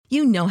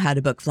You know how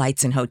to book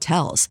flights and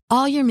hotels.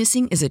 All you're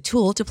missing is a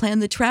tool to plan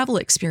the travel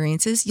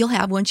experiences you'll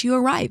have once you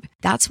arrive.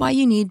 That's why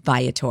you need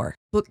Viator.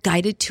 Book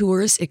guided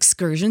tours,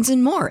 excursions,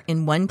 and more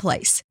in one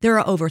place. There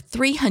are over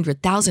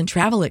 300,000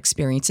 travel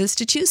experiences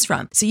to choose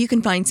from, so you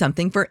can find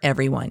something for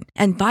everyone.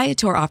 And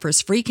Viator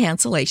offers free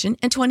cancellation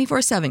and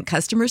 24/7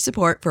 customer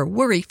support for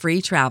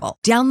worry-free travel.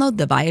 Download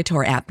the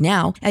Viator app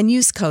now and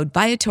use code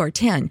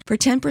Viator10 for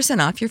 10%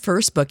 off your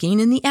first booking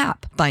in the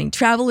app. Find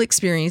travel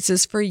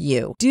experiences for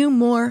you. Do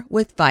more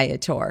with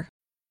Viator.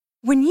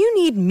 When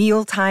you need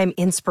mealtime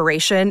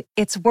inspiration,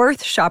 it's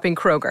worth shopping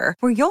Kroger,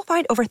 where you'll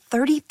find over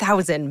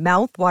 30,000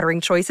 mouth-watering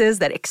choices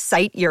that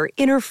excite your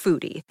inner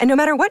foodie. And no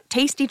matter what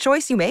tasty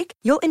choice you make,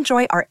 you'll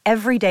enjoy our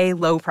everyday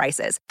low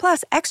prices,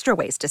 plus extra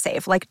ways to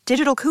save, like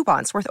digital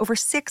coupons worth over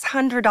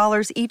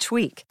 $600 each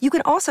week. You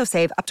can also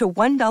save up to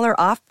 $1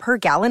 off per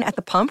gallon at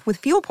the pump with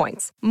fuel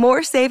points.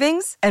 More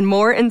savings and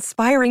more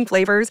inspiring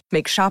flavors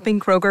make shopping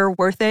Kroger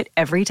worth it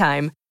every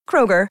time.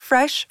 Kroger,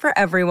 fresh for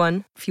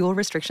everyone. Fuel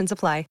restrictions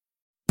apply.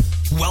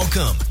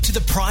 Welcome to the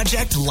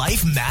Project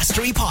Life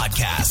Mastery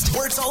Podcast,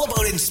 where it's all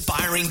about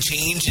inspiring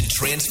change and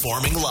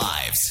transforming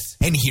lives.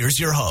 And here's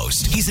your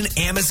host. He's an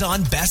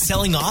Amazon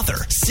best-selling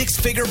author,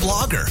 six-figure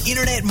blogger,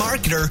 internet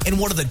marketer, and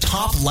one of the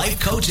top life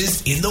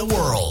coaches in the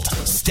world,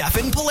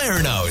 Stefan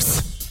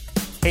Palernos.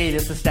 Hey,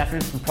 this is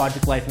Stefan from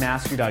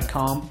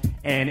ProjectLifeMastery.com,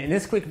 and in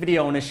this quick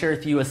video, I want to share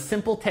with you a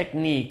simple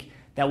technique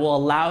that will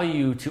allow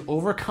you to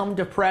overcome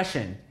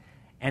depression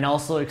and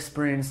also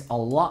experience a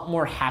lot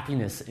more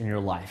happiness in your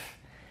life.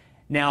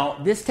 Now,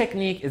 this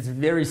technique is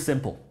very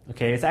simple,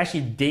 okay? It's actually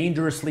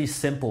dangerously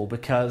simple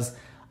because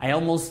I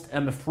almost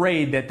am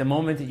afraid that the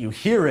moment that you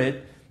hear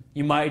it,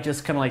 you might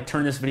just kind of like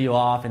turn this video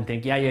off and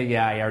think, yeah,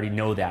 I already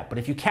know that. But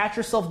if you catch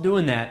yourself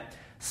doing that,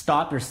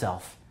 stop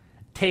yourself.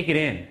 Take it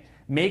in.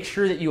 Make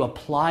sure that you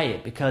apply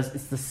it because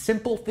it's the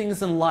simple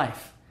things in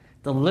life,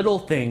 the little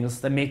things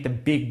that make the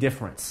big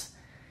difference.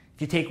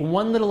 If you take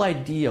one little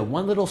idea,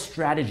 one little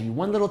strategy,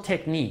 one little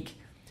technique,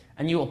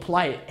 and you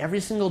apply it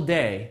every single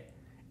day,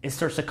 it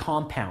starts to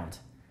compound.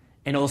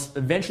 And it'll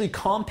eventually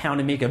compound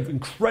and make an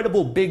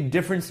incredible big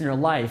difference in your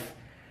life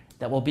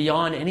that will be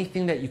beyond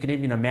anything that you can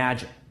even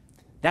imagine.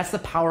 That's the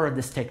power of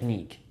this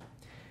technique.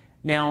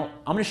 Now,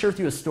 I'm going to share with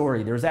you a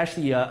story. There was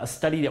actually a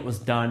study that was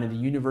done at the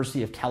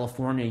University of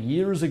California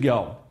years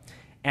ago.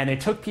 And they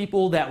took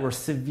people that were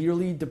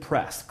severely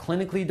depressed,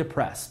 clinically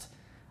depressed.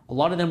 A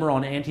lot of them were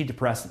on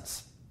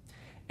antidepressants.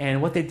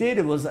 And what they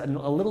did was a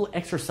little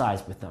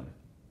exercise with them.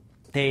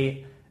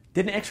 They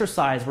did an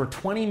exercise where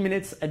 20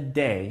 minutes a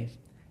day,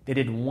 they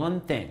did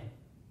one thing.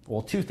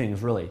 Well, two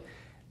things really.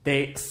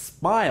 They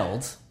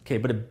smiled, okay,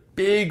 but a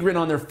big grin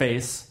on their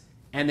face,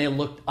 and they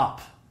looked up.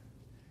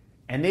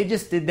 And they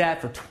just did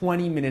that for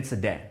 20 minutes a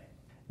day.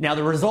 Now,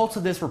 the results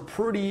of this were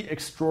pretty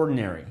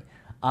extraordinary.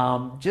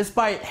 Just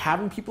by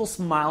having people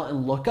smile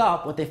and look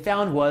up, what they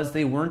found was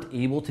they weren't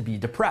able to be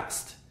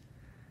depressed.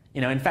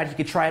 In fact, you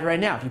could try it right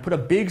now. If you put a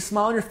big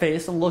smile on your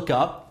face and look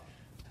up,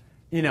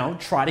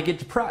 try to get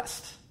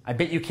depressed. I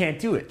bet you can't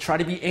do it. Try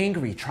to be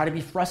angry. Try to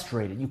be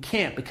frustrated. You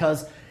can't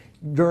because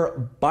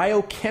you're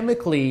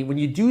biochemically, when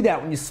you do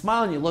that, when you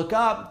smile and you look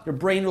up, your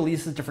brain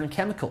releases different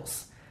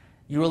chemicals.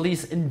 You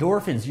release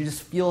endorphins. You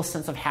just feel a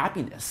sense of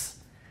happiness.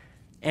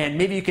 And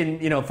maybe you can,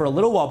 for a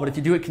little while, but if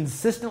you do it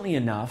consistently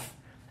enough,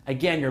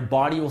 again, your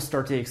body will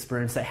start to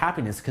experience that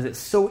happiness because it's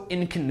so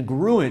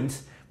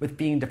incongruent with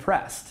being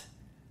depressed,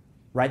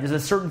 right? There's a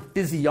certain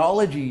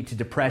physiology to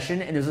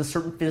depression and there's a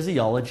certain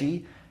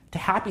physiology to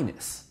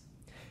happiness.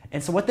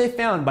 And so what they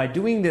found by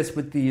doing this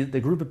with the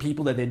group of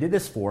people that they did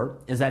this for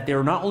is that they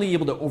were not only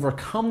able to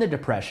overcome the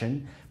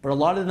depression, but a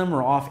lot of them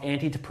were off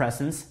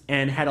antidepressants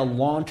and had a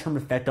long-term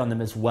effect on them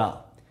as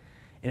well.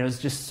 And it was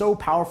just so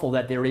powerful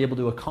that they were able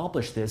to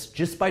accomplish this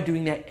just by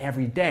doing that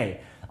every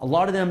day. A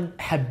lot of them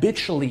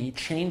habitually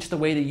changed the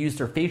way they use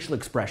their facial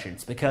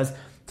expressions because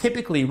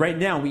typically right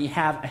now we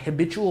have a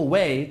habitual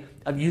way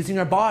of using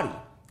our body.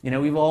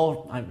 We've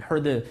all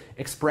heard the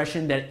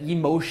expression that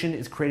emotion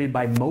is created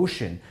by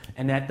motion,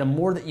 and that the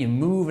more that you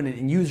move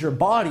and use your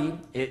body,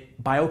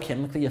 it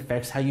biochemically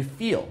affects how you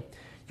feel.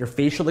 Your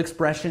facial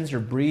expressions,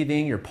 your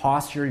breathing, your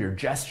posture, your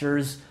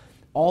gestures,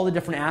 all the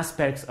different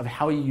aspects of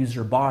how you use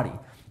your body.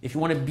 If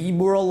you want to be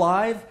more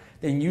alive,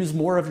 then use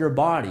more of your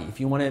body. If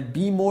you want to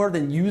be more,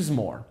 then use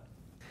more.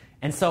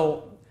 And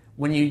so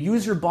when you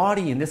use your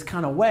body in this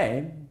kind of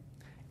way,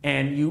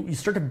 and you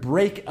start to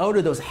break out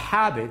of those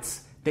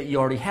habits that you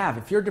already have.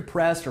 If you're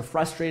depressed or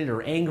frustrated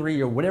or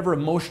angry or whatever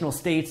emotional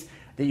states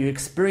that you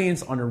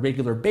experience on a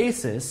regular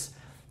basis,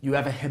 you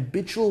have a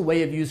habitual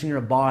way of using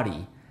your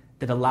body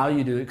that allow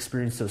you to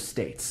experience those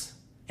states.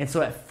 And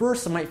so at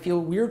first it might feel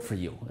weird for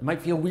you. It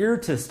might feel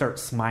weird to start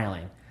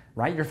smiling,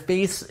 right? Your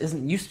face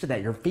isn't used to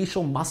that. Your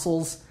facial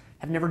muscles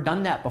have never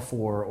done that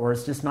before, or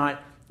it's just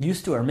not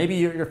used to it. Or maybe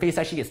your face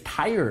actually gets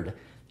tired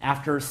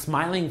after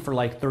smiling for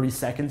like 30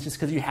 seconds just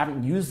because you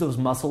haven't used those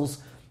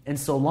muscles in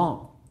so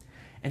long.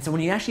 And so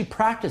when you actually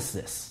practice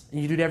this, and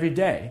you do it every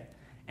day,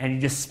 and you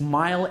just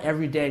smile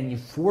every day, and you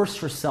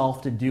force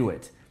yourself to do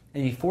it,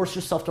 and you force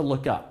yourself to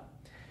look up,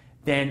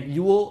 then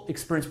you will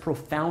experience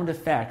profound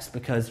effects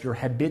because you're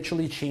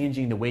habitually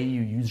changing the way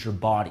you use your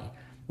body,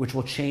 which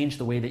will change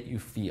the way that you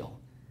feel.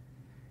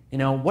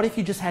 What if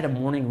you just had a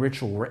morning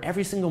ritual where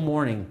every single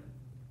morning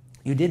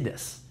you did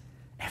this?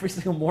 Every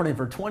single morning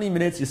for 20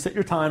 minutes, you set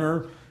your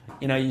timer,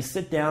 you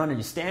sit down and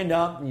you stand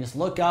up and you just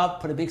look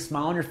up, put a big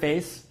smile on your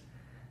face,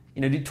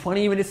 do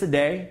 20 minutes a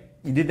day.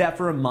 You did that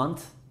for a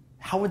month.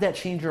 How would that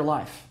change your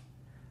life?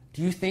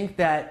 Do you think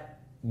that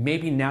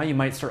maybe now you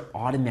might start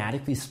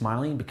automatically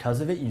smiling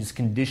because of it? You just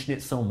condition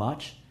it so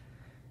much.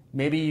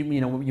 Maybe,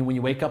 when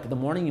you wake up in the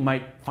morning, you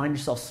might find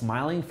yourself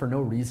smiling for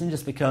no reason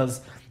just because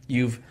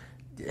you've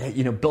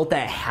built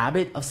that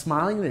habit of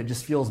smiling that it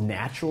just feels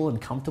natural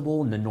and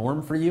comfortable and the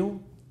norm for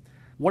you.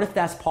 What if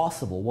that's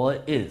possible? Well,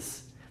 it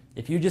is.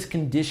 If you just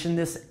condition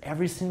this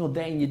every single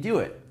day and you do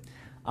it.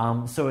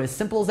 So as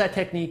simple as that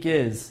technique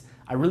is,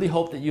 I really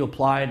hope that you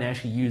apply it and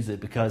actually use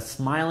it, because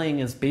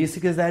smiling, as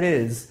basic as that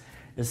is,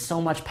 there's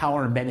so much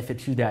power and benefit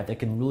to that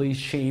can really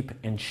shape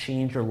and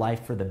change your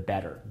life for the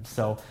better.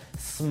 So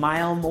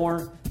smile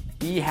more,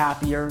 be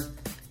happier,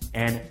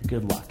 and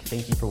good luck.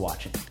 Thank you for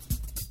watching.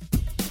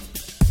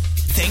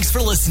 Thanks for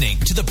listening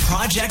to the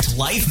Project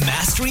Life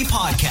Mastery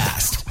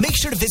Podcast. Make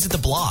sure to visit the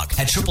blog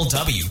at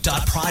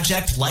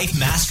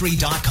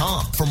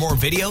www.projectlifemastery.com for more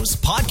videos,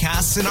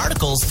 podcasts, and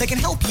articles that can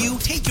help you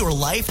take your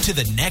life to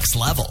the next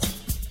level.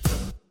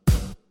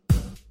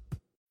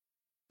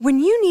 When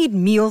you need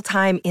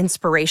mealtime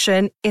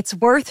inspiration, it's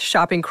worth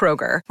shopping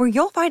Kroger, where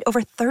you'll find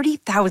over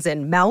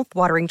 30,000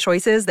 mouth-watering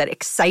choices that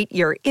excite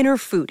your inner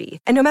foodie.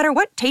 And no matter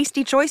what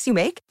tasty choice you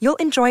make, you'll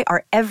enjoy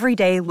our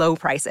everyday low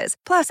prices,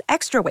 plus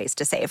extra ways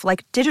to save,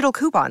 like digital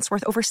coupons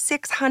worth over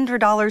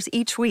 $600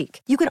 each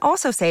week. You can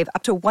also save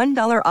up to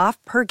 $1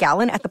 off per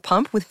gallon at the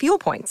pump with fuel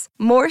points.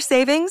 More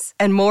savings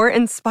and more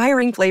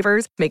inspiring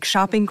flavors make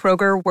shopping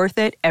Kroger worth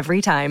it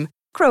every time.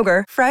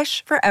 Kroger,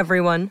 fresh for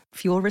everyone.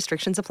 Fuel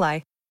restrictions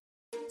apply.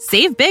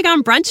 Save big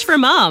on brunch for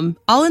mom,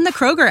 all in the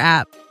Kroger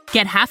app.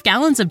 Get half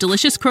gallons of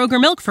delicious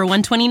Kroger milk for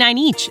 $1.29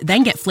 each.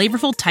 Then get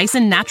flavorful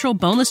Tyson natural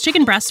boneless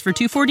chicken breasts for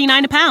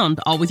 $2.49 a pound,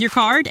 all with your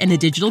card and a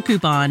digital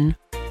coupon.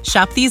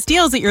 Shop these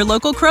deals at your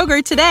local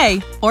Kroger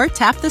today, or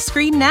tap the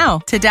screen now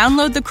to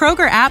download the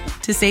Kroger app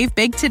to save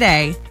big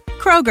today.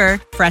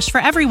 Kroger, fresh for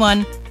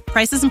everyone.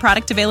 Prices and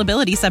product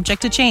availability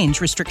subject to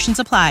change. Restrictions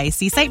apply.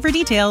 See site for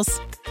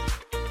details.